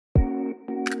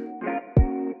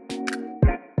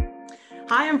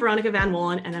Hi, I'm Veronika van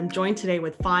Wollen, and I'm joined today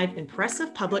with 5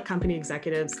 impressive public company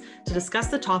executives to discuss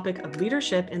the topic of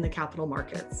leadership in the capital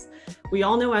markets. We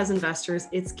all know as investors,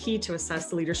 it's key to assess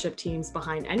the leadership teams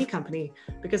behind any company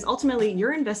because ultimately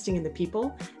you're investing in the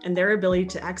people and their ability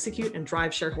to execute and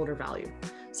drive shareholder value.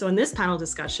 So in this panel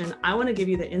discussion, I want to give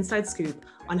you the inside scoop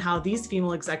on how these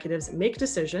female executives make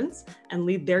decisions and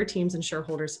lead their teams and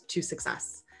shareholders to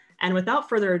success. And without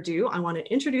further ado, I want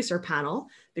to introduce our panel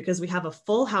because we have a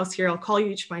full house here. I'll call you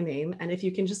each by name. And if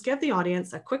you can just give the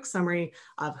audience a quick summary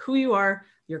of who you are,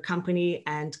 your company,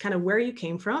 and kind of where you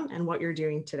came from and what you're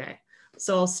doing today.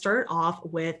 So I'll start off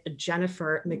with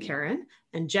Jennifer McCarron.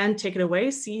 And Jen, take it away,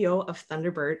 CEO of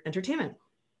Thunderbird Entertainment.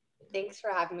 Thanks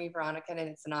for having me, Veronika, and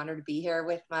it's an honor to be here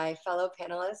with my fellow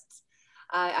panelists.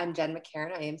 I'm Jen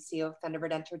McCarron. I am CEO of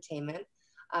Thunderbird Entertainment.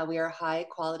 We are a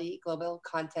high-quality global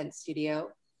content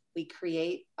studio. We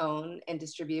create, own, and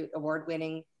distribute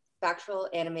award-winning factual,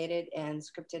 animated, and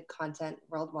scripted content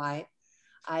worldwide.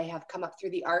 I have come up through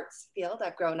the arts field.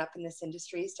 I've grown up in this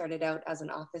industry, started out as an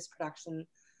office production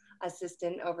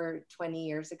assistant over 20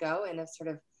 years ago, and have sort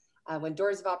of, when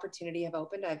doors of opportunity have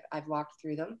opened, I've walked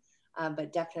through them,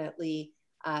 but definitely,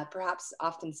 perhaps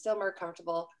often still more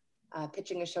comfortable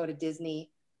pitching a show to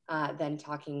Disney than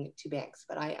talking to banks,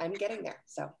 but I'm getting there.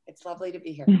 So it's lovely to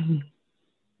be here.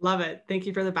 Love it. Thank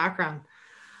you for the background.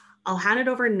 I'll hand it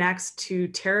over next to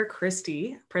Tara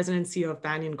Christie, President and CEO of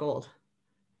Banyan Gold.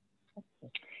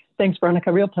 Thanks,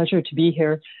 Veronika. Real pleasure to be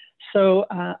here. So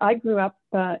I grew up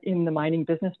in the mining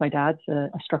business. My dad's a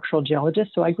structural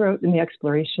geologist, so I grew up in the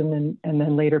exploration and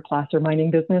then later placer mining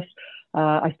business.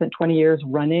 I spent 20 years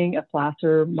running a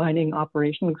placer mining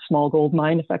operation, a small gold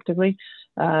mine effectively.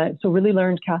 So really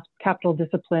learned capital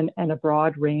discipline and a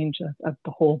broad range of the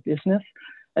whole business.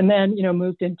 And then,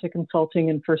 moved into consulting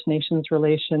and First Nations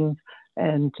relations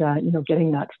and,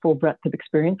 getting that full breadth of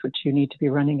experience, which you need to be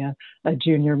running a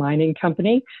junior mining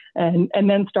company. And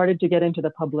then started to get into the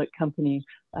public company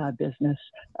business,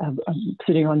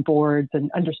 sitting on boards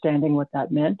and understanding what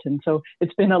that meant. And so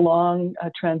it's been a long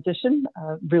transition,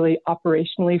 really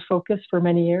operationally focused for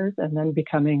many years, and then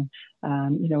becoming, a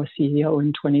CEO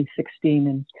in 2016.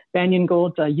 And Banyan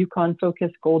Gold's a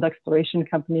Yukon-focused gold exploration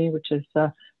company, which is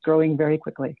growing very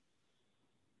quickly.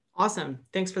 Awesome.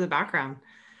 Thanks for the background.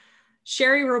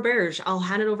 Sherry Roberge, I'll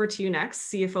hand it over to you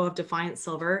next, CFO of Defiant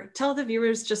Silver. Tell the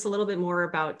viewers just a little bit more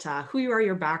about who you are,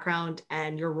 your background,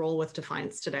 and your role with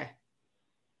Defiance today.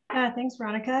 Thanks,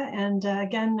 Veronika. And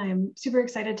again, I'm super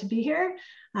excited to be here.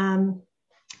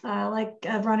 Like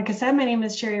Veronika said, my name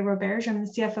is Sherry Roberge. I'm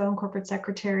the CFO and Corporate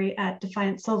Secretary at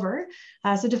Defiant Silver.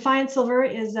 So Defiant Silver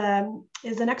is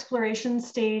an exploration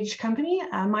stage company,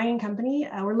 a mining company.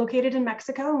 We're located in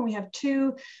Mexico, and we have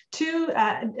two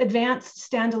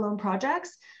advanced standalone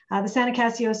projects, the San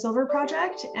Acacio Silver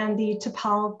Project and the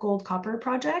Tapal Gold Copper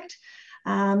Project.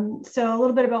 So a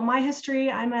little bit about my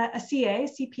history. I'm a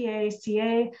CPA,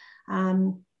 CA.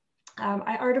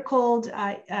 I articled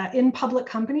in public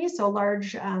companies, so a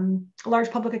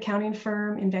large public accounting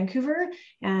firm in Vancouver,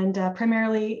 and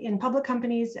primarily in public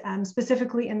companies,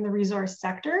 specifically in the resource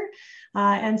sector.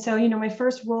 And so, my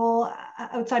first role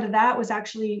outside of that was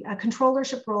actually a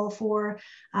controllership role for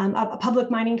a public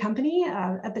mining company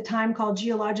at the time called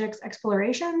Geologics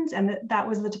Explorations, and that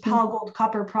was the Tapal Gold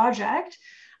Copper Project.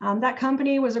 That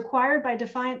company was acquired by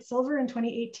Defiant Silver in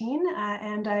 2018,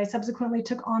 and I subsequently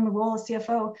took on the role of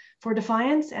CFO for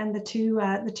Defiance and the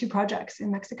two projects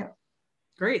in Mexico.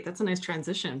 Great, that's a nice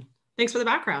transition. Thanks for the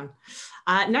background.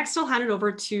 Next, I'll hand it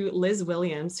over to Liz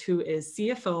Williams, who is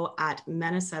CFO at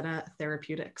Medicenna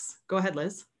Therapeutics. Go ahead,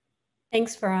 Liz.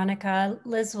 Thanks, Veronika.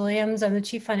 Liz Williams, I'm the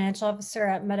Chief Financial Officer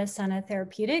at Medicenna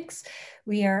Therapeutics.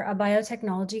 We are a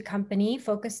biotechnology company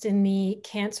focused in the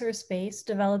cancer space,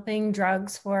 developing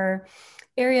drugs for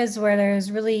areas where there's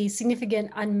really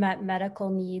significant unmet medical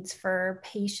needs for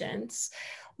patients.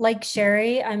 Like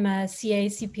Sherry, I'm a CA,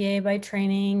 CPA by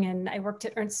training, and I worked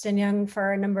at Ernst & Young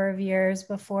for a number of years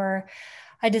before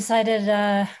I decided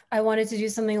I wanted to do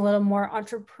something a little more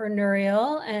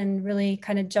entrepreneurial and really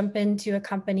kind of jump into a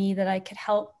company that I could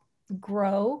help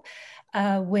grow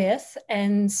with.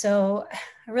 And so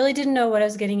I really didn't know what I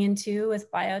was getting into with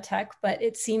biotech, but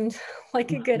it seemed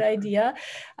like a good idea.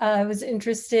 I was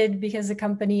interested because the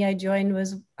company I joined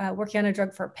was working on a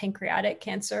drug for pancreatic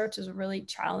cancer, which is a really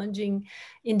challenging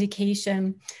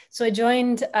indication. So I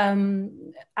joined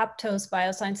Aptos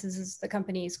Biosciences, is the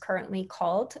company is currently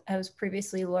called. I was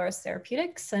previously Loris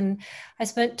Therapeutics, and I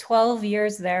spent 12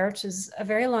 years there, which is a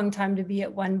very long time to be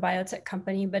at one biotech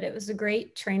company, but it was a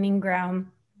great training ground.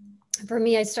 For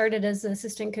me, I started as an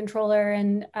assistant controller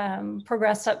and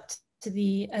progressed up to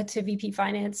VP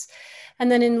Finance.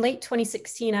 And then in late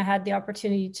 2016, I had the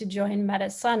opportunity to join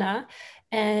Medicina,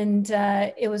 and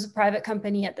it was a private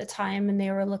company at the time, and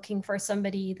they were looking for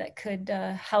somebody that could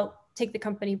help take the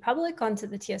company public onto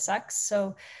the TSX.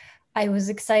 So I was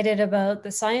excited about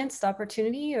the science, the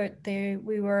opportunity.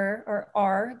 We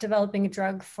are developing a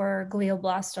drug for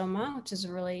glioblastoma, which is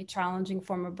a really challenging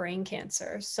form of brain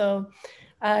cancer. So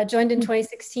joined in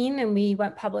 2016, and we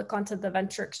went public onto the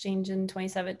venture exchange in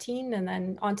 2017, and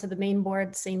then onto the main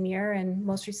board same year, and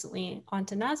most recently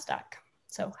onto NASDAQ.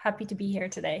 So happy to be here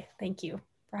today. Thank you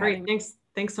for having me.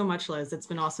 Thanks so much, Liz. It's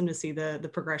been awesome to see the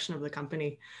progression of the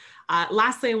company.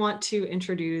 Lastly, I want to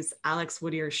introduce Alex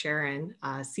Whittier-Sharon,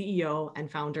 CEO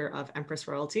and founder of Empress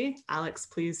Royalty. Alex,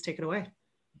 please take it away.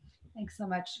 Thanks so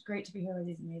much. Great to be here with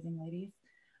these amazing ladies.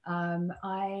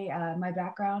 My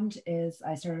background is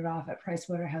I started off at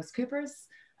PricewaterhouseCoopers,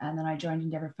 and then I joined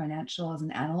Endeavour Financial as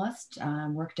an analyst,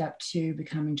 worked up to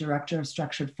becoming Director of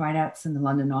Structured Finance in the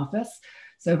London office.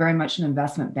 So very much an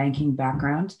investment banking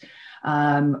background.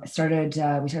 We started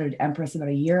Empress about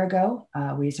a year ago.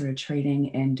 We started trading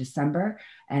in December,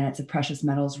 and it's a precious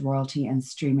metals royalty and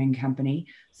streaming company.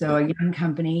 So a young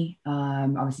company,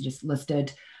 obviously just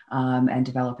listed and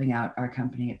developing out our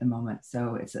company at the moment.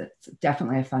 So it's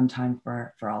definitely a fun time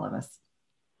for all of us.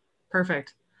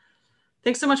 Perfect.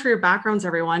 Thanks so much for your backgrounds,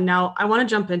 everyone. Now, I want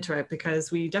to jump into it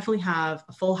because we definitely have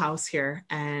a full house here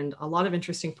and a lot of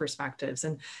interesting perspectives.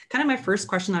 And kind of my first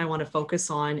question that I want to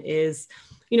focus on is,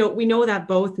 we know that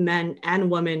both men and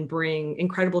women bring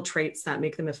incredible traits that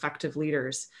make them effective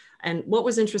leaders. And what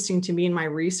was interesting to me in my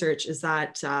research is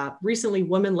that recently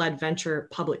women-led venture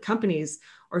public companies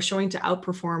are showing to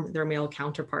outperform their male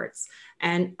counterparts.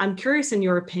 And I'm curious, in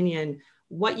your opinion,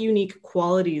 what unique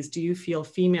qualities do you feel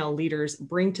female leaders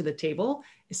bring to the table,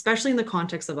 especially in the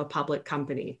context of a public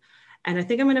company? And I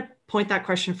think I'm going to point that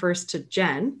question first to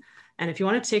Jen. And if you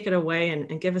want to take it away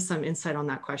and give us some insight on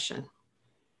that question.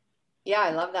 Yeah,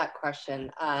 I love that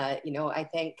question. I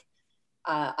think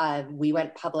we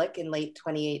went public in late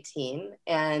 2018.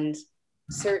 And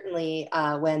certainly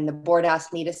when the board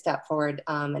asked me to step forward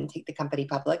and take the company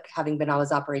public, having been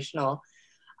always operational,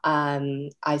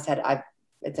 I said,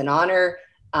 it's an honor,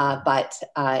 but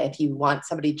if you want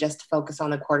somebody just to focus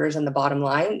on the quarters and the bottom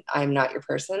line, I'm not your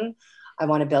person. I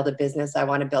want to build a business. I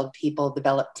want to build people,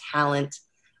 develop talent,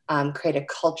 create a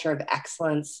culture of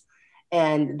excellence.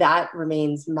 And that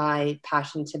remains my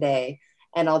passion today.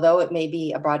 And although it may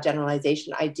be a broad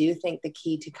generalization, I do think the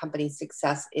key to company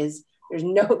success is there's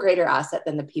no greater asset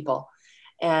than the people.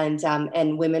 And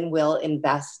women will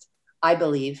invest, I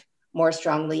believe, more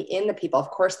strongly in the people. Of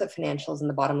course, the financials and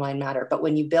the bottom line matter, but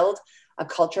when you build a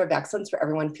culture of excellence where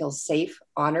everyone feels safe,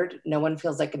 honored, no one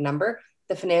feels like a number,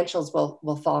 the financials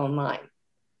will fall in line.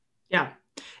 Yeah,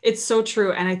 it's so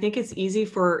true. And I think it's easy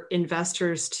for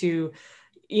investors to,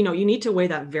 you need to weigh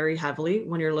that very heavily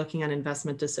when you're looking at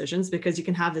investment decisions, because you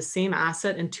can have the same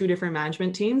asset in two different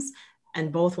management teams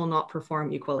and both will not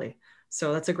perform equally.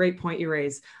 So that's a great point you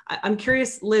raise. I'm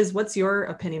curious, Liz, what's your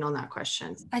opinion on that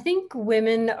question? I think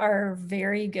women are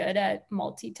very good at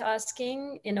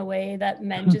multitasking in a way that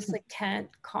men just can't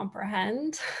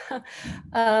comprehend.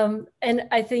 And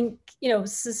I think,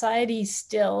 society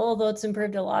still, although it's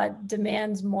improved a lot,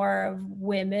 demands more of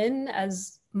women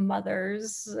as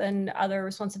mothers and other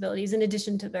responsibilities in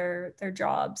addition to their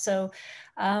job. So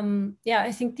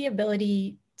I think the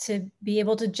ability to be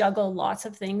able to juggle lots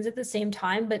of things at the same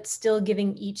time, but still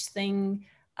giving each thing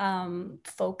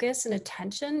focus and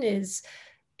attention is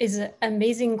an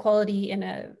amazing quality in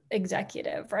an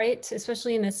executive, right?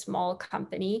 Especially in a small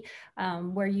company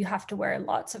where you have to wear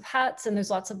lots of hats and there's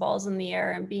lots of balls in the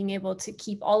air, and being able to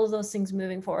keep all of those things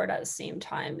moving forward at the same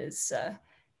time is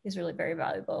really very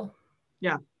valuable.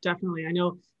 Yeah, definitely. I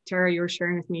know, Tara, you were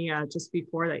sharing with me just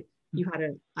before that you had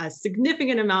a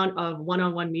significant amount of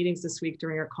one-on-one meetings this week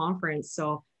during our conference.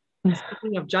 So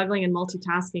speaking of juggling and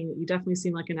multitasking, you definitely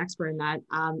seem like an expert in that.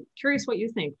 Curious what you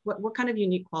think. What kind of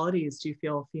unique qualities do you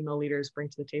feel female leaders bring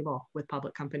to the table with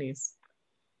public companies?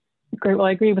 Great. Well,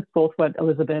 I agree with both what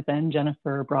Elizabeth and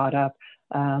Jennifer brought up.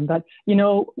 But,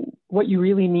 what you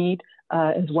really need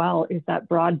as well is that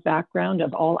broad background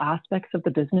of all aspects of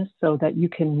the business so that you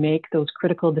can make those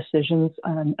critical decisions,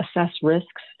 assess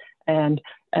risks, and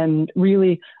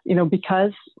really,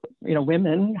 because,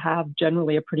 women have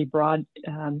generally a pretty broad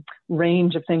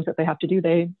range of things that they have to do,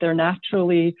 they're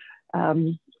naturally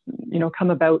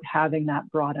come about having that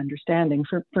broad understanding.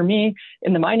 For me,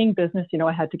 in the mining business,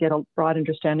 I had to get a broad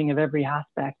understanding of every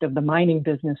aspect of the mining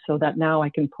business so that now I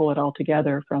can pull it all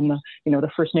together from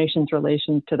the First Nations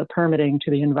relations to the permitting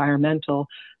to the environmental,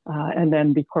 and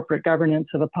then the corporate governance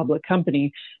of a public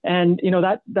company. And,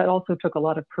 that also took a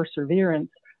lot of perseverance.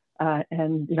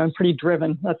 And I'm pretty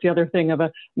driven. That's the other thing of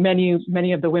many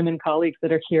of the women colleagues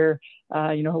that are here.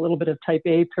 A little bit of type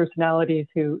A personalities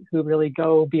who really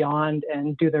go beyond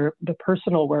and do the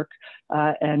personal work,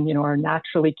 and are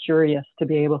naturally curious to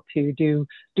be able to do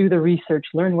the research,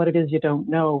 learn what it is you don't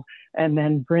know, and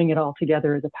then bring it all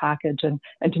together as a package, and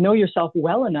to know yourself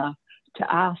well enough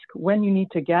to ask when you need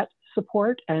to get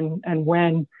support and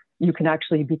when you can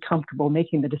actually be comfortable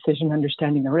making the decision,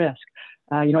 understanding the risk.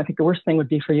 I think the worst thing would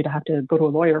be for you to have to go to a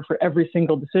lawyer for every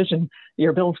single decision.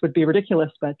 Your bills would be ridiculous,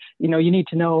 but you need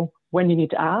to know when you need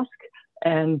to ask,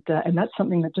 and that's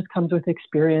something that just comes with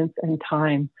experience and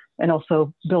time, and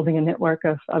also building a network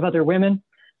of other women.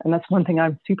 And that's one thing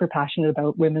I'm super passionate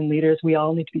about. Women leaders, we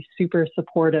all need to be super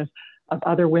supportive of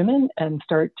other women and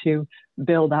start to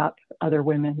build up other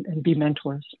women and be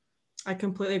mentors. I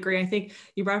completely agree. I think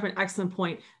you brought up an excellent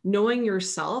point. Knowing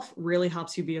yourself really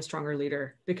helps you be a stronger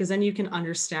leader, because then you can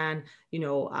understand,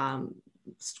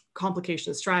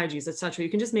 complications, strategies, etc.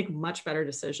 You can just make much better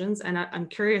decisions. And I'm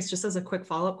curious, just as a quick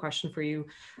follow-up question for you,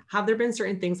 have there been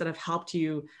certain things that have helped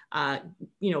you,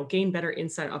 gain better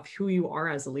insight of who you are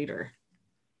as a leader?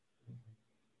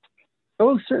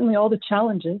 Oh, certainly all the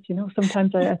challenges.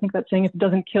 Sometimes I think that saying, if it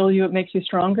doesn't kill you, it makes you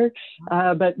stronger.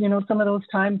 But, some of those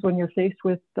times when you're faced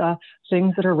with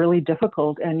things that are really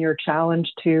difficult and you're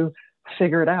challenged to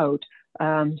figure it out,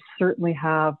 certainly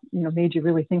have, made you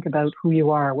really think about who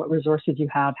you are, what resources you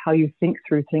have, how you think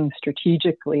through things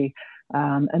strategically.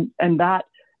 And that,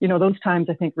 those times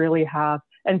I think really have,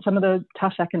 and some of the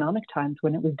tough economic times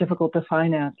when it was difficult to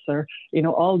finance, or,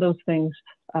 all those things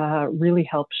really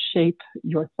help shape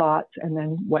your thoughts and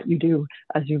then what you do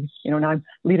as now I'm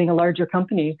leading a larger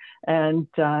company, and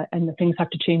the things have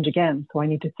to change again. So I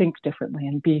need to think differently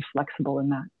and be flexible in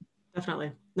that.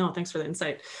 Definitely. No, thanks for the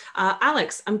insight.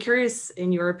 Alex, I'm curious,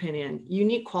 in your opinion,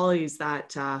 unique qualities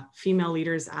that female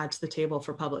leaders add to the table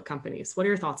for public companies. What are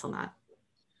your thoughts on that?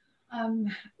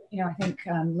 I think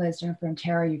Liz, Jennifer, and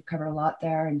Tara, you've covered a lot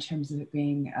there in terms of it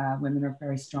being women are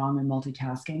very strong in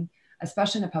multitasking,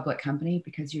 especially in a public company,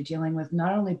 because you're dealing with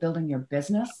not only building your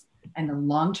business and the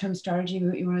long-term strategy of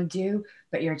what you want to do,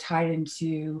 but you're tied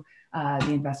into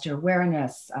the investor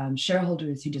awareness,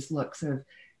 shareholders who just look sort of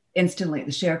instantly at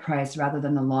the share price rather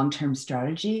than the long-term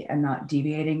strategy and not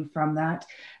deviating from that.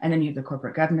 And then you have the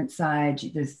corporate governance side.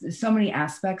 There's so many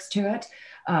aspects to it.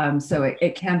 So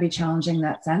it can be challenging in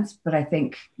that sense, but I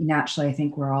think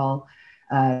naturally, we're all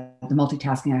the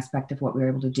multitasking aspect of what we're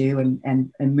able to do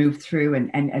and move through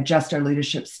and adjust our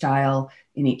leadership style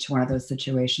in each one of those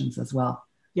situations as well.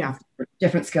 Yeah.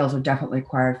 Different skills are definitely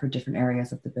required for different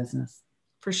areas of the business.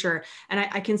 For sure. And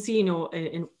I can see,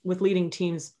 with leading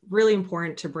teams, really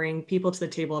important to bring people to the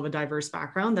table of a diverse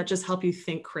background that just help you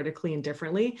think critically and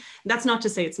differently. And that's not to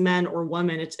say it's men or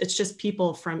women. It's just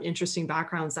people from interesting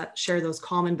backgrounds that share those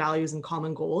common values and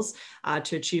common goals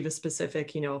to achieve a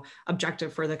specific,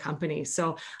 objective for the company.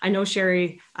 So I know,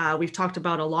 Sherry, we've talked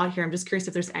about a lot here. I'm just curious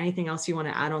if there's anything else you want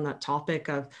to add on that topic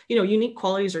of, unique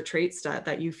qualities or traits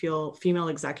that you feel female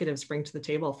executives bring to the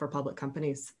table for public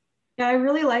companies. Yeah, I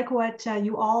really like what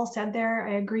you all said there.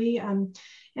 I agree. And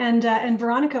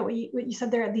Veronika, what you said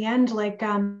there at the end,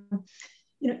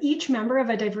 each member of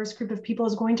a diverse group of people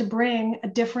is going to bring a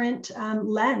different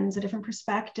lens, a different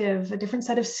perspective, a different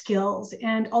set of skills.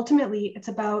 And ultimately, it's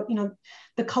about,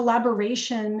 the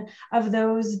collaboration of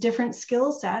those different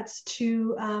skill sets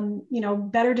to,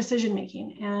 better decision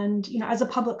making. And, as a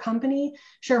public company,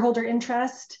 shareholder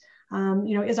interest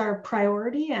is our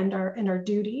priority and our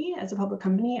duty as a public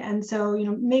company. And so,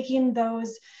 making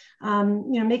those,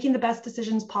 making the best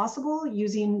decisions possible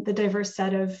using the diverse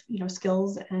set of,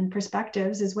 skills and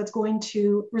perspectives is what's going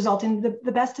to result in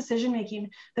the best decision making,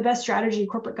 the best strategy,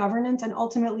 corporate governance, and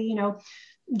ultimately,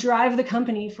 drive the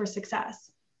company for success.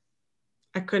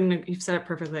 You've said it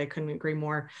perfectly. I couldn't agree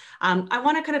more. I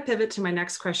want to kind of pivot to my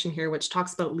next question here, which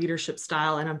talks about leadership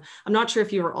style. And I'm not sure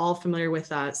if you are all familiar with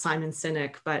Simon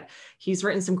Sinek, but he's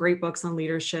written some great books on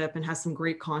leadership and has some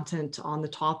great content on the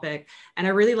topic. And I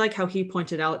really like how he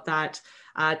pointed out that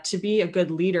to be a good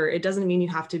leader, it doesn't mean you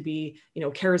have to be,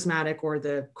 charismatic or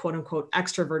the quote unquote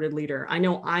extroverted leader. I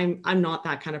know I'm not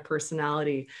that kind of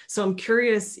personality. So I'm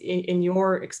curious, in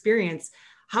your experience,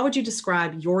 how would you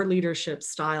describe your leadership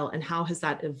style and how has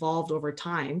that evolved over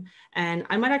time? And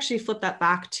I might actually flip that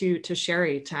back to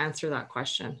Sherry to answer that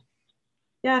question.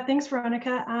 Yeah, thanks,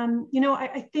 Veronica.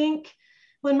 I think,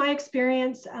 well, in my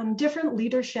experience, different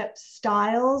leadership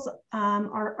styles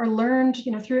are learned,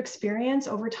 through experience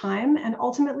over time. And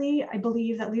ultimately, I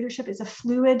believe that leadership is a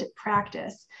fluid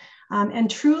practice.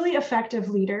 And truly effective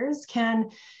leaders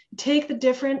can take the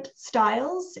different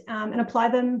styles and apply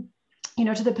them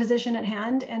to the position at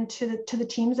hand and to the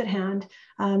teams at hand.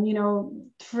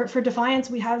 For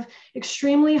Defiance, we have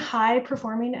extremely high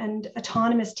performing and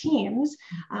autonomous teams,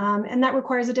 and that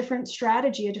requires a different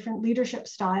strategy, a different leadership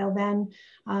style than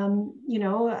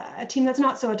a team that's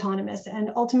not so autonomous. And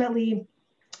ultimately,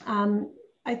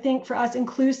 I think for us,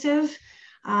 inclusive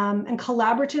and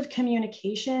collaborative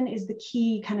communication is the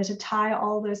key kind of to tie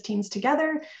all those teams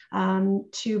together,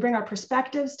 to bring our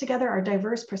perspectives together, our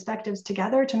diverse perspectives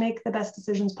together to make the best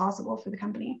decisions possible for the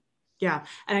company. Yeah.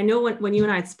 And I know when you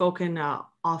and I had spoken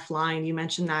offline, you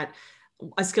mentioned that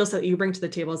a skill set that you bring to the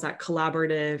table is that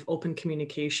collaborative, open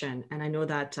communication. And I know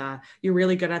that you're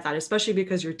really good at that, especially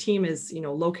because your team is,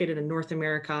 located in North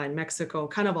America and Mexico,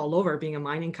 kind of all over, being a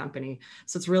mining company.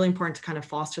 So it's really important to kind of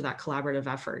foster that collaborative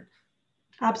effort.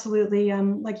 Absolutely.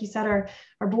 Like you said, our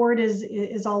board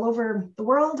is all over the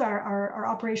world. Our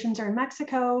operations are in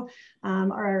Mexico.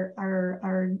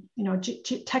 Our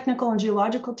technical and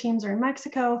geological teams are in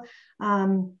Mexico.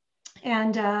 And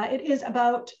it is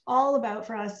all about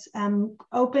for us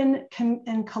open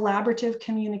and collaborative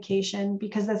communication,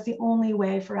 because that's the only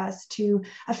way for us to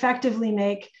effectively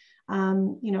make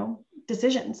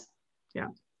decisions. Yeah.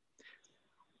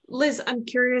 Liz, I'm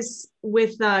curious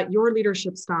with your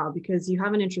leadership style, because you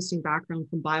have an interesting background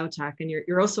from biotech, and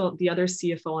you're also the other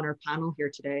CFO on our panel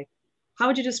here today. How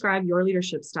would you describe your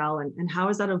leadership style, and how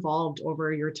has that evolved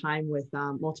over your time with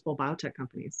multiple biotech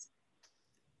companies?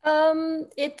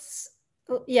 Like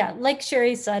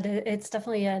Sherry said, it's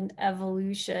definitely an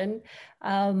evolution.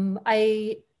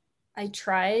 I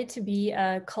try to be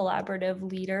a collaborative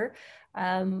leader.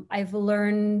 I've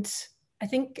learned, I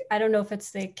don't know if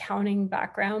it's the accounting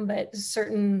background, but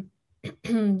certain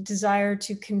desire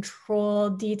to control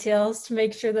details to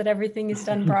make sure that everything is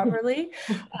done properly.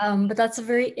 But that's a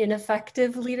very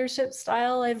ineffective leadership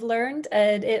style, I've learned.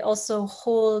 And it also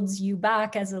holds you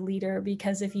back as a leader,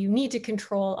 because if you need to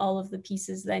control all of the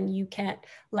pieces, then you can't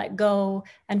let go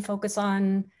and focus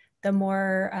on the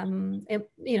more,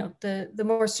 the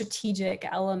more strategic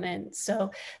elements.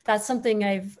 So that's something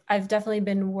I've definitely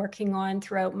been working on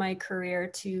throughout my career,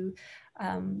 to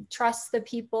trust the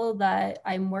people that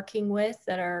I'm working with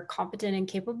that are competent and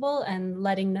capable, and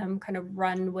letting them kind of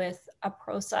run with a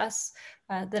process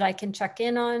that I can check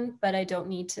in on, but I don't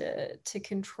need to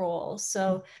control.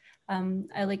 So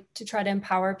I like to try to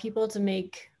empower people to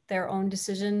make their own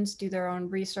decisions, do their own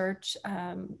research,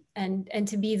 and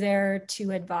to be there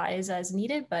to advise as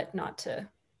needed, but not to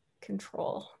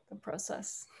control the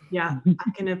process. Yeah,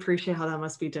 I can appreciate how that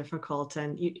must be difficult.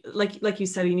 And like you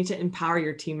said, you need to empower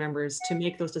your team members to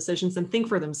make those decisions and think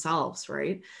for themselves,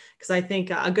 right? Because I think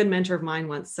a good mentor of mine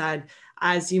once said,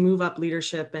 as you move up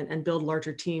leadership and build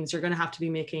larger teams, you're going to have to be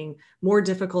making more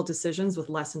difficult decisions with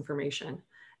less information.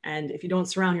 And if you don't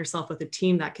surround yourself with a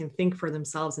team that can think for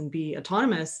themselves and be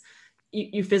autonomous,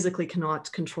 you physically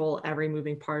cannot control every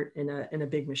moving part in a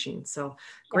big machine. So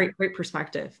great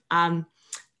perspective.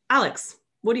 Alex,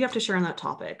 what do you have to share on that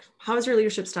topic? How has your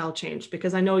leadership style changed?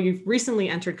 Because I know you've recently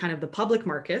entered kind of the public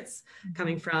markets,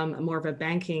 coming from more of a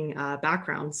banking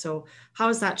background. So how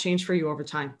has that changed for you over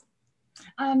time?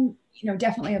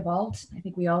 Definitely evolved. I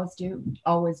think we always do,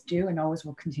 and always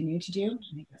will continue to do.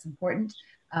 I think that's important.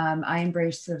 I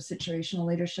embrace sort of situational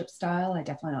leadership style. I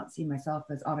definitely don't see myself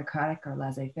as autocratic or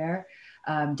laissez-faire.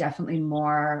 Definitely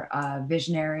more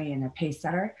visionary and a pace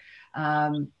setter.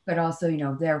 But also,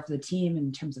 there for the team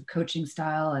in terms of coaching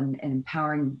style and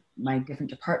empowering my different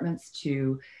departments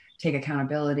to take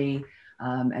accountability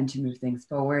and to move things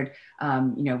forward.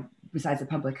 Besides the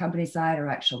public company side, our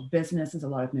actual business is a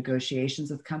lot of negotiations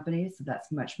with companies. So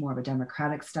that's much more of a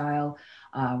democratic style,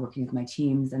 working with my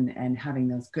teams and having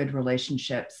those good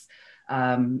relationships,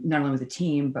 not only with the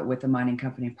team, but with the mining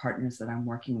company partners that I'm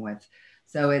working with.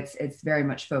 So it's very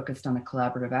much focused on a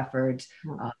collaborative effort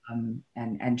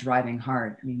and driving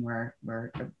hard. I mean,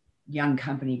 we're a young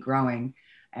company growing,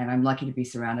 and I'm lucky to be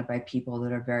surrounded by people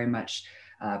that are very much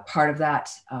part of that.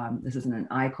 This isn't an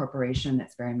I corporation.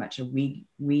 It's very much a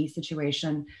we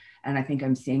situation. And I think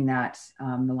I'm seeing that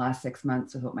the last 6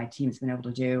 months with what my team's been able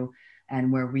to do and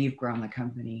where we've grown the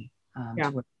company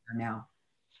to where we are now.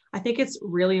 I think it's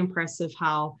really impressive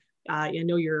how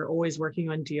you're always working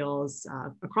on deals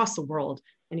across the world,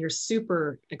 and you're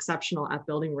super exceptional at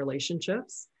building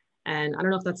relationships. And I don't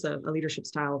know if that's a leadership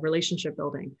style, relationship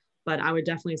building. but I would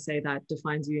definitely say that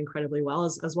defines you incredibly well,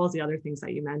 as well as the other things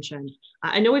that you mentioned.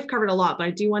 I know we've covered a lot, but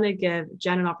I do want to give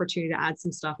Jen an opportunity to add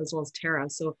some stuff, as well as Tara.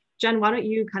 So Jen, why don't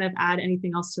you kind of add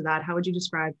anything else to that? How would you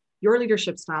describe your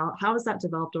leadership style? How has that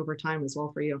developed over time as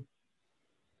well for you?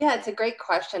 Yeah, it's a great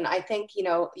question. I think,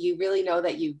 you really know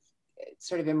that you've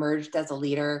sort of emerged as a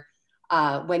leader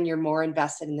when you're more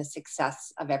invested in the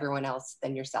success of everyone else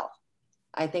than yourself.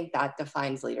 I think that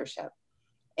defines leadership.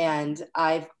 And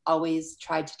I've always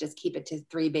tried to just keep it to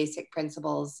 3 basic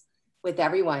principles with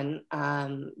everyone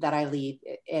that I lead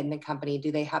in the company.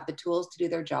 Do they have the tools to do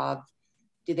their job?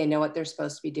 Do they know what they're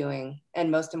supposed to be doing? And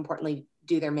most importantly,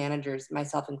 do their managers,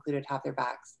 myself included, have their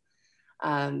backs?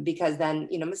 Because then,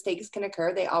 mistakes can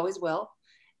occur. They always will.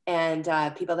 And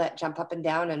people that jump up and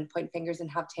down and point fingers and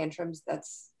have tantrums,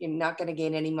 you're not going to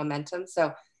gain any momentum.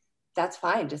 So that's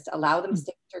fine. Just allow the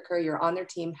mistakes to occur. You're on their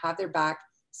team, have their back,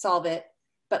 solve it,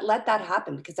 but let that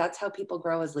happen, because that's how people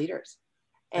grow as leaders.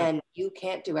 And you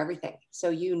can't do everything. So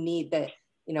you need the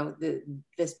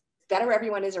better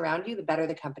everyone is around you, the better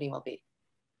the company will be.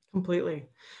 Completely.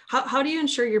 How do you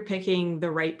ensure you're picking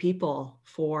the right people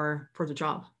for the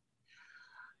job?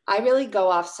 I really go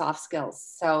off soft skills.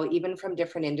 So even from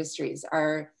different industries,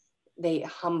 are they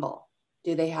humble?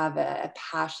 Do they have a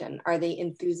passion? Are they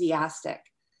enthusiastic?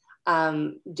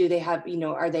 Do they have,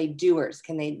 are they doers?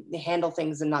 Can they handle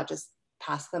things and not just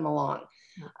pass them along?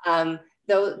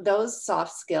 Those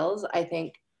soft skills, I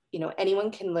think,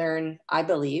 anyone can learn, I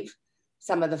believe,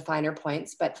 some of the finer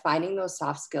points, but finding those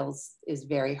soft skills is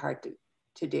very hard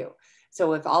to do.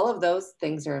 So if all of those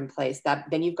things are in place,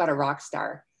 then you've got a rock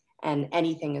star, and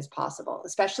anything is possible,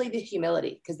 especially the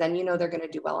humility, because then they're going to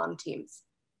do well on teams.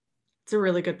 It's a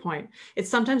really good point. It's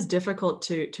sometimes difficult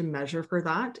to measure for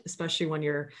that, especially when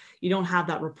you don't have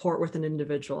that rapport with an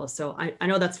individual. So I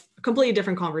know that's a completely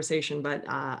different conversation, but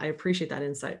I appreciate that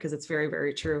insight, because it's very,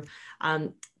 very true.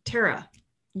 Tara,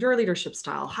 your leadership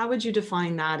style, how would you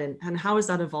define that, and how has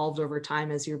that evolved over time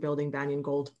as you're building Banyan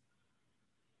Gold?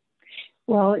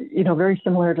 Well, very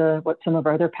similar to what some of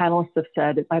our other panelists have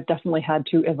said, I've definitely had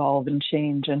to evolve and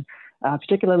change. And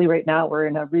particularly right now, we're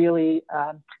in a really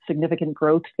significant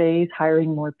growth phase,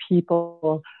 hiring more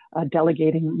people,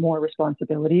 delegating more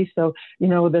responsibilities. So,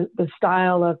 the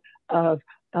style of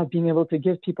being able to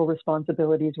give people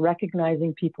responsibilities,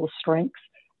 recognizing people's strengths,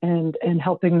 and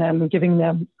helping them, giving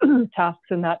them tasks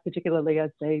in that, particularly as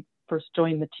they first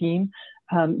join the team,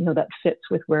 that fits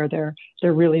with where they're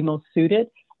really most suited.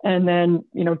 And then,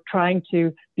 trying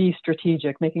to be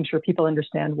strategic, making sure people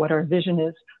understand what our vision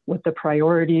is, what the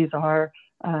priorities are,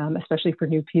 especially for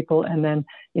new people. And then,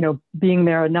 being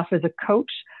there enough as a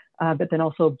coach, but then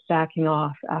also backing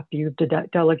off after you've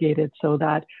delegated, so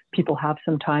that people have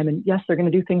some time. And yes, they're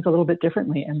going to do things a little bit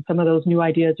differently. And some of those new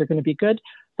ideas are going to be good.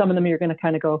 Some of them you're going to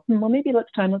kind of go, well, maybe let's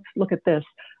look at this.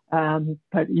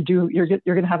 But you're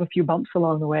going to have a few bumps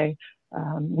along the way.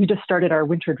 We just started our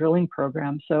winter drilling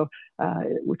program, so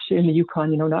which in the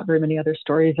Yukon, not very many other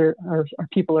stories are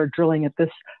people are drilling at this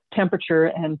temperature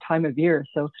and time of year.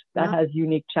 So that has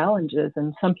unique challenges,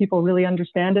 and some people really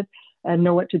understand it and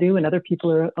know what to do, and other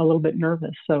people are a little bit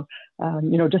nervous. So,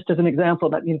 just as an example,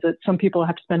 that means that some people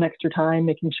have to spend extra time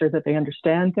making sure that they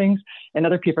understand things, and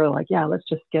other people are like, yeah, let's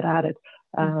just get at it.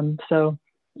 So,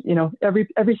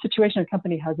 every situation or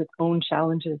company has its own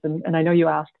challenges, and I know you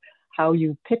asked how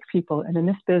you pick people. And in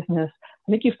this business,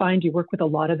 I think you find you work with a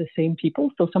lot of the same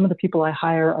people. So some of the people I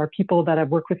hire are people that have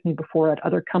worked with me before at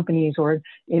other companies or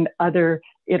in other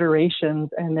iterations.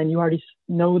 And then you already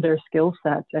know their skill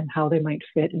sets and how they might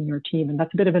fit in your team. And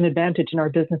that's a bit of an advantage in our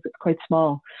business. It's quite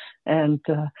small. And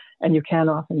you can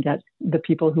often get the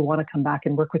people who want to come back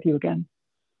and work with you again.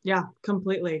 Yeah,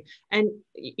 completely. And,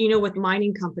 with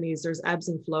mining companies, there's ebbs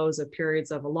and flows of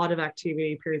periods of a lot of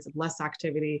activity, periods of less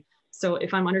activity. So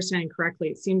if I'm understanding correctly,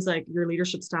 it seems like your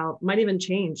leadership style might even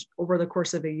change over the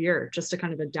course of a year, just to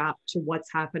kind of adapt to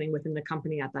what's happening within the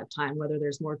company at that time, whether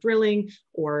there's more drilling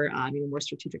or more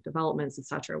strategic developments, et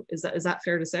cetera. Is that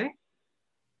fair to say?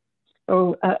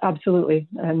 Oh, absolutely.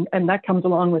 And that comes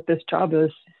along with this job as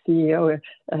CEO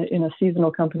in a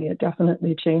seasonal company. It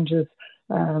definitely changes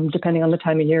depending on the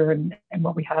time of year and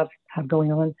what we have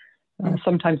going on.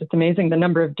 Sometimes it's amazing the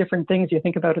number of different things you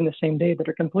think about in the same day that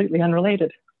are completely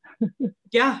unrelated.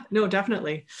 Yeah, no,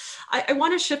 definitely. I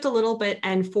want to shift a little bit,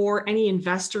 and for any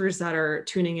investors that are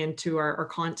tuning into our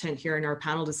content here in our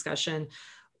panel discussion,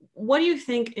 what do you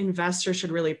think investors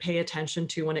should really pay attention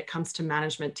to when it comes to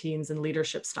management teams and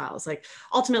leadership styles? Like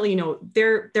ultimately,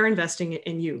 they're investing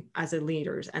in you as a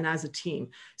leaders and as a team.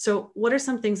 So what are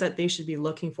some things that they should be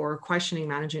looking for or questioning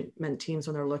management teams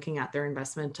when they're looking at their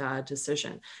investment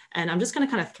decision? And I'm just going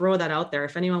to kind of throw that out there.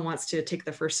 If anyone wants to take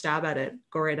the first stab at it,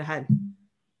 go right ahead.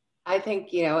 I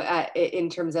think, in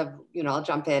terms of, I'll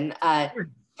jump in. Sure.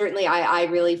 Certainly, I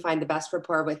really find the best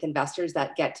rapport with investors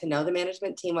that get to know the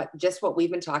management team, what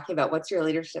we've been talking about. What's your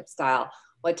leadership style?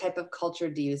 What type of culture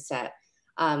do you set?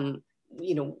 That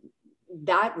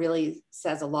really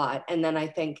says a lot. And then I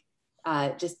think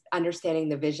just understanding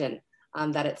the vision,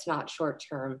 that it's not short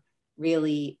term,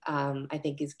 really, I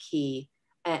think is key.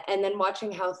 And then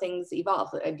watching how things evolve.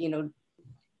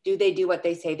 Do they do what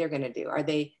they say they're going to do? Are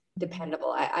they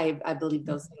dependable? I believe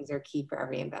those things are key for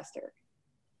every investor.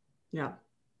 Yeah.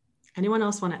 Anyone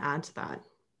else want to add to that?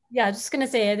 Yeah, just going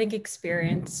to say, I think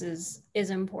experience is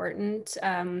important.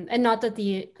 And not that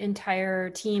the entire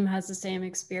team has the same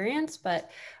experience, but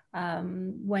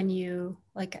when you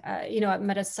at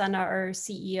Medicina, our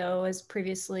CEO has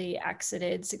previously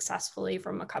exited successfully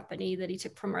from a company that he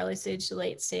took from early stage to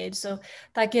late stage. So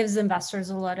that gives investors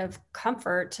a lot of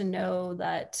comfort to know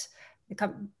that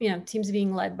the team's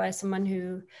being led by someone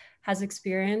who has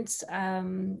experience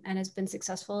and has been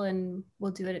successful and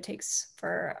will do what it takes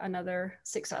for another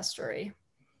success story.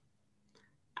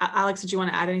 Alex, did you want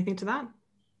to add anything to that?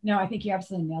 No, I think you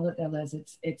absolutely nailed it there, Liz.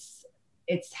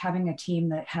 It's having a team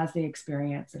that has the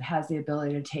experience, that has the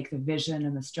ability to take the vision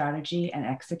and the strategy and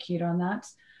execute on that,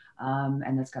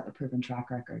 and that's got the proven track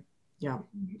record. Yeah.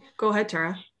 Go ahead,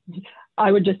 Tara.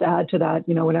 I would just add to that,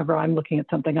 whenever I'm looking at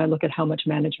something, I look at how much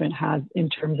management has in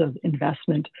terms of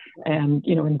investment and,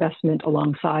 investment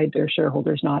alongside their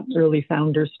shareholders, not early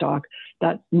founder stock.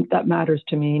 That matters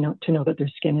to me, to know that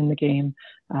there's skin in the game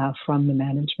from the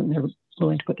management. They're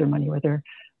willing to put their money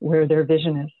where their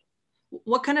vision is.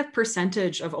 What kind of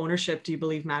percentage of ownership do you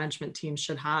believe management teams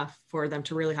should have for them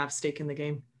to really have stake in the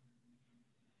game?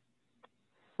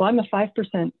 Well, I'm a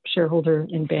 5% shareholder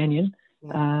in Banyan.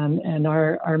 And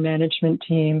our management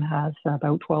team has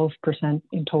about 12%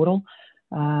 in total.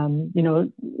 A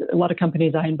lot of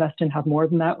companies I invest in have more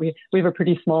than that. We have a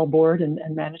pretty small board and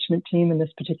management team in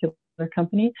this particular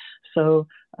company. So,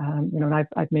 and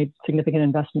I've made significant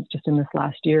investments just in this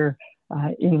last year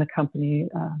in the company,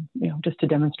 just to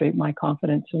demonstrate my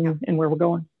confidence in where we're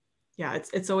going. Yeah,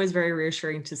 it's always very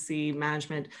reassuring to see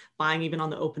management buying even on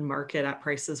the open market at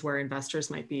prices where investors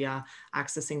might be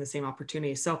accessing the same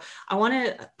opportunity. So I want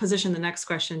to position the next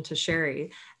question to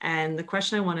Sherry. And the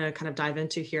question I want to kind of dive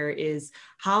into here is,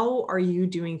 how are you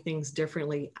doing things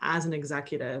differently as an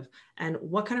executive? And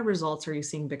what kind of results are you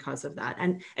seeing because of that?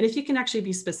 And if you can actually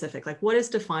be specific, like what is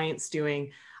Defiance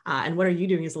doing and what are you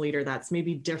doing as a leader that's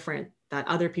maybe different that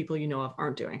other people you know of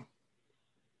aren't doing?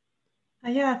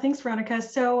 Yeah, thanks, Veronica.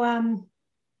 So,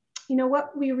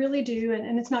 what we really do,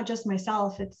 and it's not just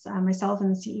myself, it's myself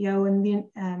and the CEO and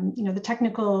the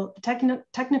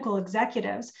technical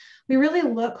executives. We really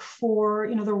look for,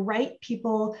 the right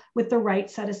people with the right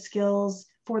set of skills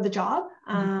for the job.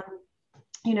 And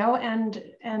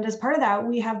as part of that,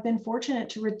 we have been fortunate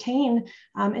to retain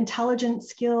intelligent,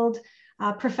 skilled,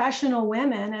 professional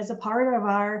women as a part of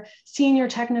our senior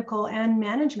technical and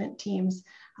management teams.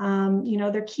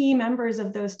 They're key members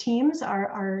of those teams.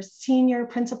 Our senior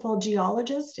principal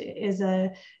geologist is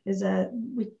a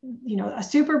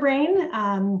super brain,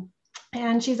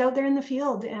 and she's out there in the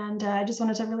field. And I just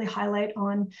wanted to really highlight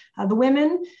on the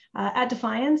women at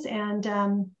Defiance and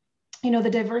the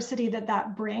diversity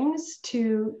that brings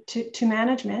to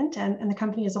management and the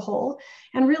company as a whole.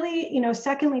 And really,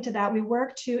 secondly to that, we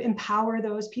work to empower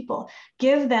those people,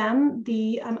 give them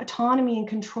the autonomy and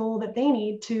control that they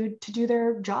need to do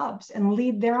their jobs and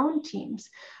lead their own teams.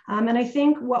 And I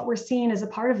think what we're seeing as a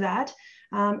part of that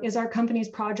is our company's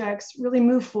projects really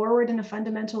move forward in a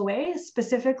fundamental way,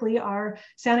 specifically our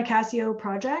San Acacio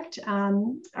project,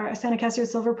 our San Acacio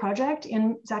Silver project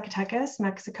in Zacatecas,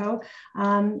 Mexico.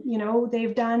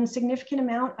 They've done significant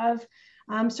amount of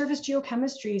surface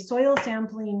geochemistry, soil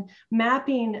sampling,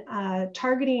 mapping,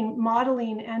 targeting,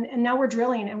 modeling, and now we're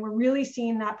drilling, and we're really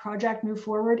seeing that project move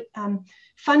forward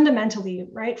fundamentally,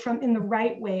 right, in the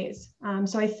right ways.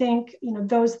 So I think,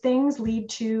 those things lead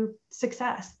to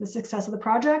success, the success of the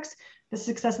projects, the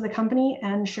success of the company,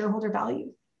 and shareholder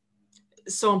value.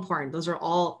 So important. Those are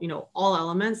all, all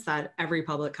elements that every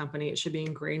public company should be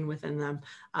ingrained within them.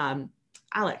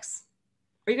 Alex,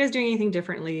 are you guys doing anything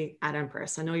differently at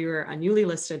Empress? I know you're a newly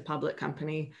listed public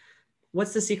company.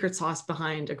 What's the secret sauce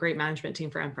behind a great management team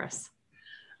for Empress?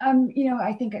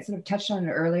 I think I sort of touched on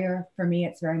it earlier. For me,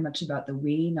 it's very much about the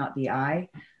we, not the I.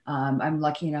 I'm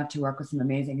lucky enough to work with some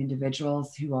amazing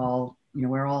individuals who all,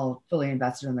 we're all fully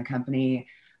invested in the company.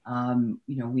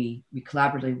 We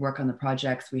collaboratively work on the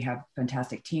projects. We have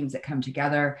fantastic teams that come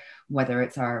together, whether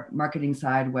it's our marketing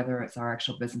side, whether it's our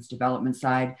actual business development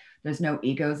side. There's no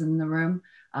egos in the room.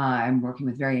 I'm working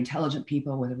with very intelligent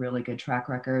people with a really good track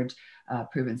record,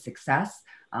 proven success.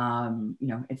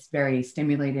 It's very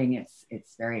stimulating.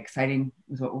 It's very exciting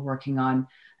with what we're working on.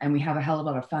 And we have a hell of a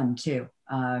lot of fun too.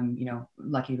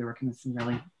 Lucky to be working with some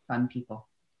really fun people.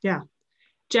 Yeah.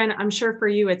 Jen, I'm sure for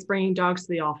you, it's bringing dogs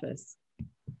to the office.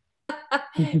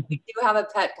 We do have a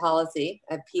pet policy.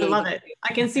 I love it.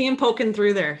 I can see him poking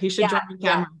through there. He should join the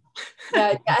camera.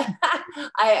 Yeah.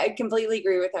 I completely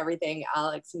agree with everything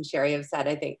Alex and Sherry have said.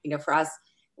 I think, for us,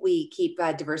 we keep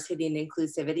diversity and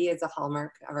inclusivity as a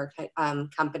hallmark of our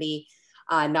company.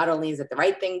 Not only is it the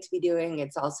right thing to be doing,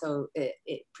 it's also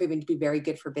proven to be very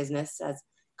good for business. As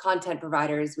content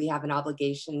providers, we have an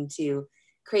obligation to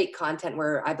create content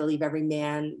where I believe every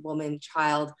man, woman,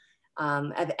 child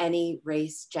of any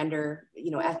race, gender,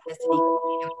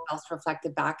 ethnicity, else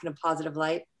reflected back in a positive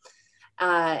light.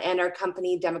 And our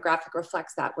company demographic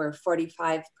reflects that. We're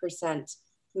 45%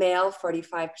 male,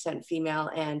 45% female,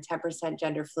 and 10%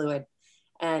 gender fluid.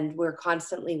 And we're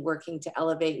constantly working to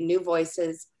elevate new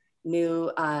voices,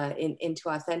 into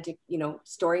authentic,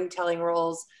 storytelling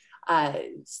roles,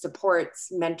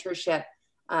 supports, mentorship,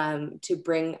 to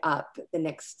bring up the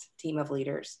next team of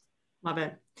leaders. Love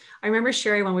it. I remember,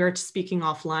 Sherry, when we were speaking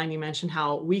offline, you mentioned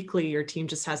how weekly your team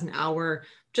just has an hour,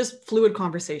 just fluid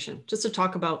conversation, just to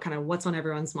talk about kind of what's on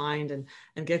everyone's mind and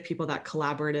give people that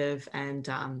collaborative and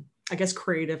I guess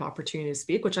creative opportunity to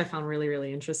speak, which I found really,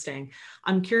 really interesting.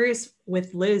 I'm curious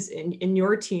with Liz, in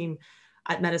your team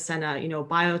at Medicenna,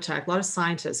 biotech, a lot of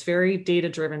scientists, very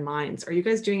data-driven minds. Are you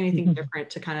guys doing anything different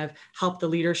to kind of help the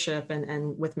leadership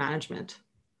and with management?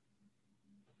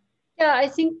 Yeah, I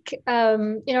think,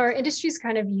 our industry is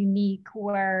kind of unique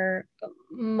where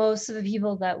most of the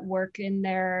people that work in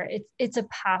there, it's a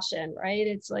passion, right?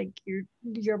 It's like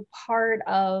you're part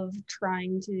of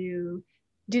trying to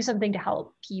do something to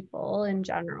help people in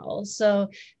general. So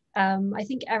I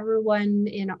think everyone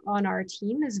on our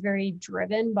team is very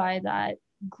driven by that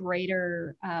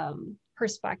greater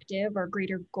perspective or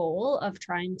greater goal of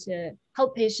trying to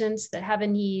help patients that have a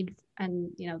need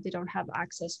and they don't have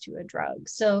access to a drug.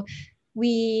 So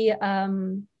we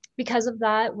because of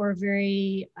that, we're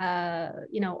very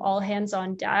all hands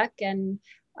on deck, and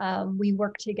we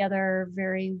work together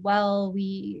very well.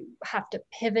 We have to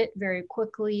pivot very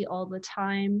quickly all the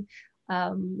time.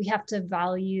 We have to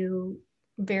value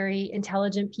very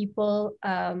intelligent people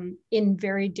in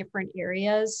very different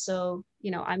areas. So,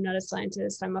 I'm not a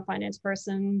scientist, I'm a finance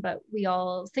person, but we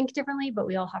all think differently, but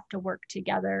we all have to work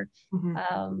together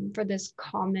for this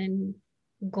common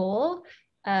goal.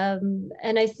 And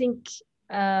I think,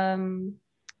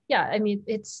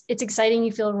 it's exciting.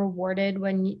 You feel rewarded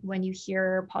when you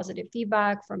hear positive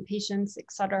feedback from patients, et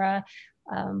cetera.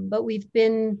 But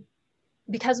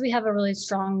because we have a really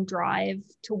strong drive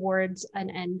towards an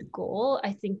end goal,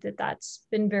 I think that's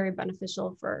been very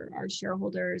beneficial for our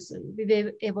shareholders, and we've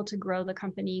been able to grow the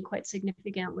company quite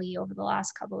significantly over the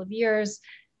last couple of years.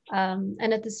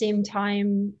 And at the same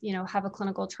time, have a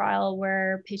clinical trial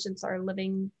where patients are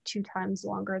living 2 times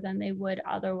longer than they would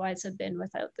otherwise have been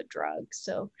without the drug.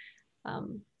 So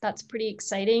that's pretty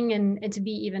exciting. And to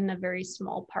be even a very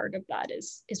small part of that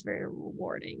is very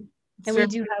rewarding. And we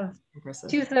do have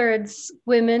 2/3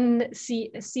 women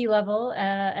C-level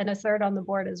and a third on the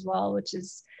board as well, which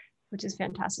is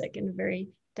fantastic, and a very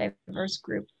diverse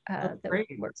group that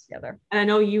works together. And I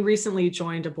know you recently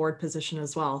joined a board position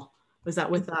as well. Was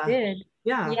that with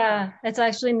Yeah, it's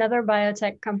actually another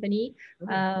biotech company.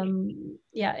 In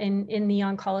the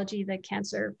oncology, the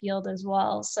cancer field as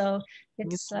well. So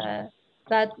it's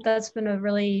that's been a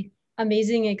really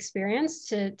amazing experience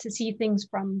to see things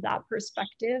from that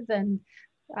perspective, and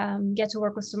get to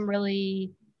work with some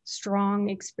really strong,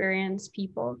 experienced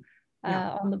people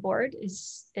on the board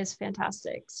is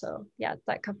fantastic. So yeah,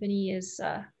 that company is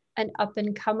an up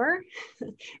and comer,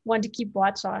 one to keep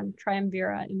watch on,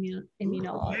 Triumvira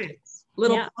Immunology. Okay.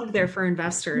 Little plug there for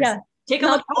investors. Yeah. Take a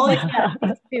look.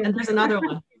 And there's another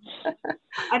one.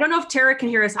 I don't know if Tara can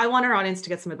hear us. I want our audience to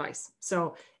get some advice.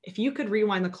 So if you could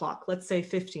rewind the clock, let's say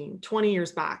 15, 20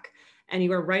 years back, and you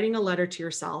were writing a letter to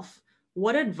yourself,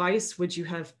 what advice would you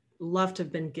have loved to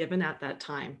have been given at that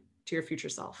time to your future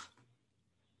self?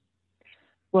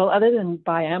 Well, other than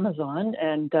buy Amazon,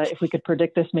 and if we could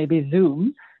predict this, maybe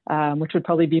Zoom, which would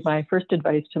probably be my first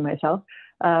advice to myself.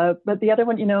 But the other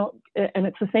one, and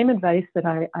it's the same advice that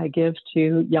I give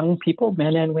to young people,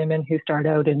 men and women who start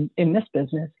out in this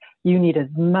business. You need as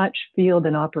much field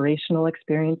and operational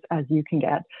experience as you can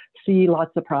get. See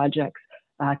lots of projects,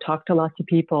 talk to lots of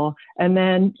people, and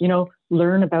then,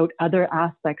 learn about other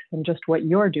aspects than just what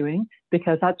you're doing,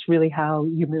 because that's really how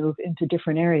you move into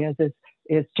different areas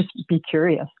is just be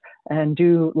curious and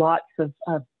do lots of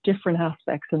different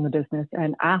aspects in the business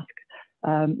and ask,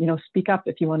 speak up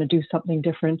if you want to do something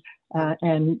different.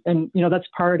 And that's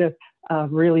part of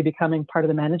really becoming part of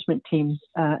the management team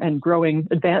and growing,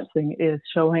 advancing, is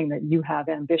showing that you have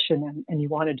ambition and you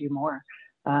want to do more.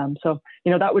 So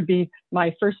that would be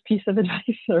my first piece of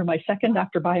advice, or my second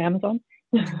after buy Amazon.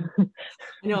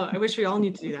 I wish we all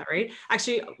need to do that, right?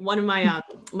 Actually, one of my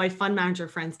my fund manager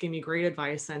friends gave me great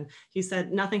advice, and he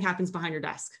said, nothing happens behind your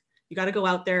desk. You got to go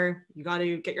out there. You got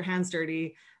to get your hands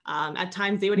dirty. At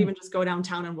times, they would even just go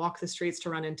downtown and walk the streets to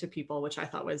run into people, which I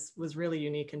thought was really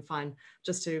unique and fun,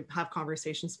 just to have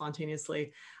conversations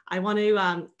spontaneously. I want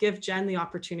to give Jen the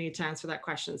opportunity to answer that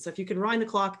question. So if you could rewind the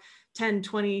clock 10,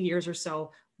 20 years or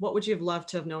so, what would you have loved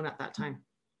to have known at that time?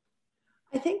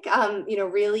 I think,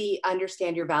 really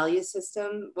understand your value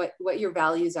system, what your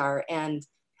values are, and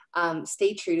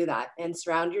stay true to that, and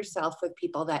surround yourself with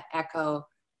people that echo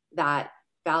that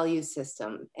value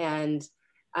system, and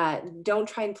don't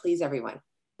try and please everyone.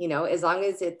 As long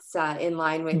as it's in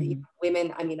line with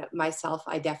women. I mean, myself,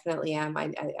 I definitely am.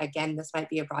 Again, this might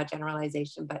be a broad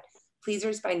generalization, but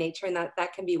pleasers by nature, and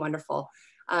that can be wonderful.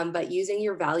 But using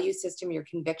your value system, your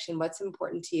conviction, what's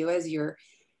important to you as your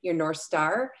North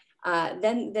Star,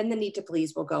 then the need to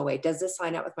please will go away. Does this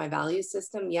line up with my value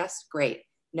system? Yes, great.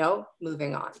 No,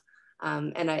 moving on.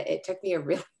 It took me a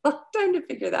really long time to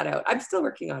figure that out. I'm still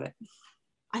working on it.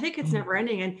 I think it's never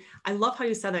ending. And I love how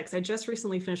you said that, because I just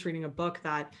recently finished reading a book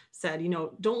that said,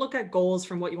 don't look at goals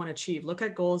from what you want to achieve. Look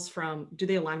at goals from, do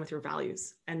they align with your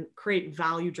values, and create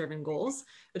value-driven goals,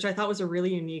 which I thought was a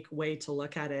really unique way to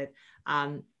look at it.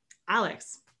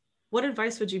 Alex, what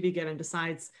advice would you be given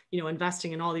besides,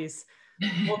 investing in all these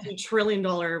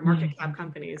multi-trillion-dollar market cap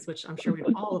companies, which I'm sure we'd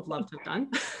all have loved to have done?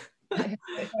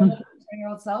 If I look at my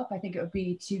 20-year-old self, I think it would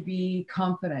be to be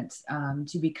confident,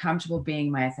 to be comfortable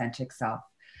being my authentic self.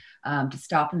 To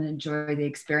stop and enjoy the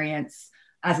experience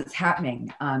as it's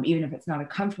happening, even if it's not a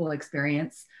comfortable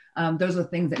experience. Those are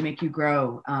things that make you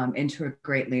grow into a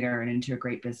great leader and into a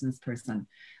great business person.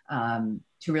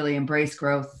 To really embrace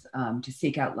growth, to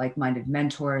seek out like-minded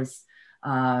mentors.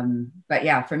 But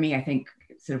yeah, for me, I think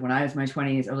sort of when I was in my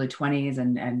 20s, early 20s,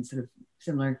 and sort of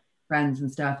similar friends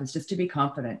and stuff, is just to be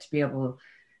confident, to be able to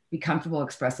be comfortable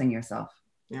expressing yourself.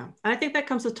 Yeah. And I think that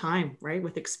comes with time, right?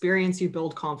 With experience, you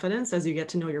build confidence as you get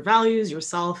to know your values,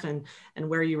 yourself, and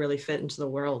where you really fit into the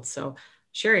world. So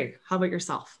Sherry, how about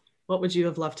yourself? What would you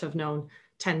have loved to have known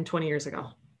 10, 20 years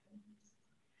ago?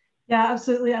 Yeah,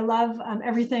 absolutely. I love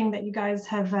everything that you guys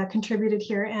have contributed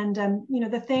here. And,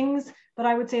 the things that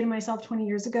I would say to myself 20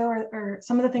 years ago are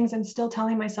some of the things I'm still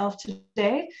telling myself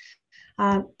today.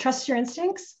 Trust your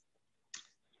instincts,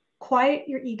 quiet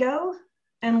your ego,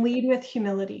 and lead with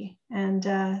humility. And,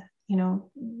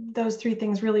 those three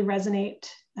things really resonate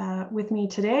with me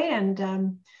today.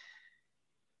 And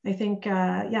I think,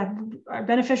 are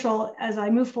beneficial as I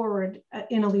move forward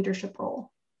in a leadership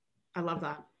role. I love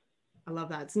that. I love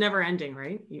that. It's never ending,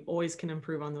 right? You always can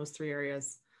improve on those three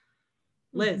areas.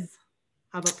 Liz,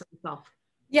 how about for yourself?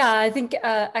 Yeah, I think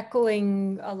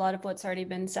echoing a lot of what's already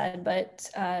been said, but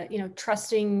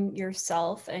trusting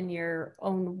yourself and your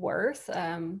own worth.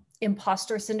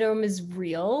 Imposter syndrome is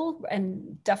real,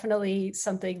 and definitely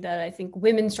something that I think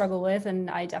women struggle with,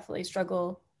 and I definitely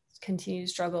continue to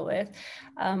struggle with.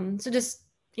 So just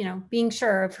being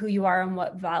sure of who you are and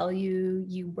what value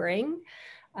you bring,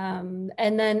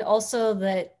 and then also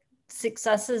that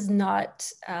success is not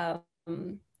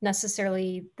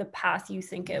necessarily the path you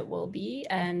think it will be,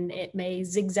 and it may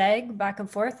zigzag back and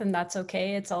forth, and that's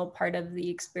okay. It's all part of the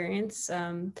experience.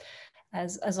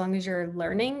 As long as you're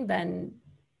learning, then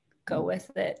go with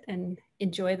it and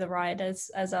enjoy the ride, as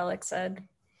Alex said.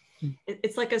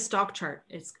 It's like a stock chart.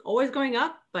 It's always going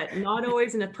up, but not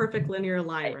always in a perfect linear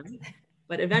line, right?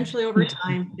 But eventually over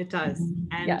time it does.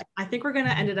 And yeah. I think we're going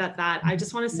to end it at that. I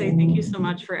just want to say thank you so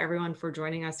much for everyone for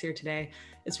joining us here today.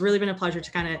 It's really been a pleasure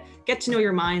to kind of get to know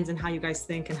your minds and how you guys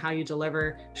think and how you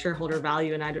deliver shareholder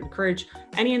value. And I'd encourage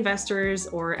any investors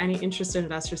or any interested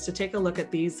investors to take a look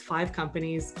at these 5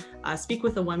 companies, speak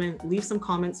with a woman, leave some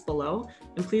comments below,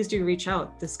 and please do reach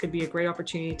out. This could be a great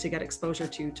opportunity to get exposure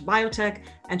to biotech,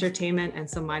 entertainment, and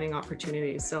some mining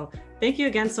opportunities. So thank you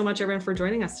again so much, everyone, for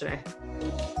joining us today.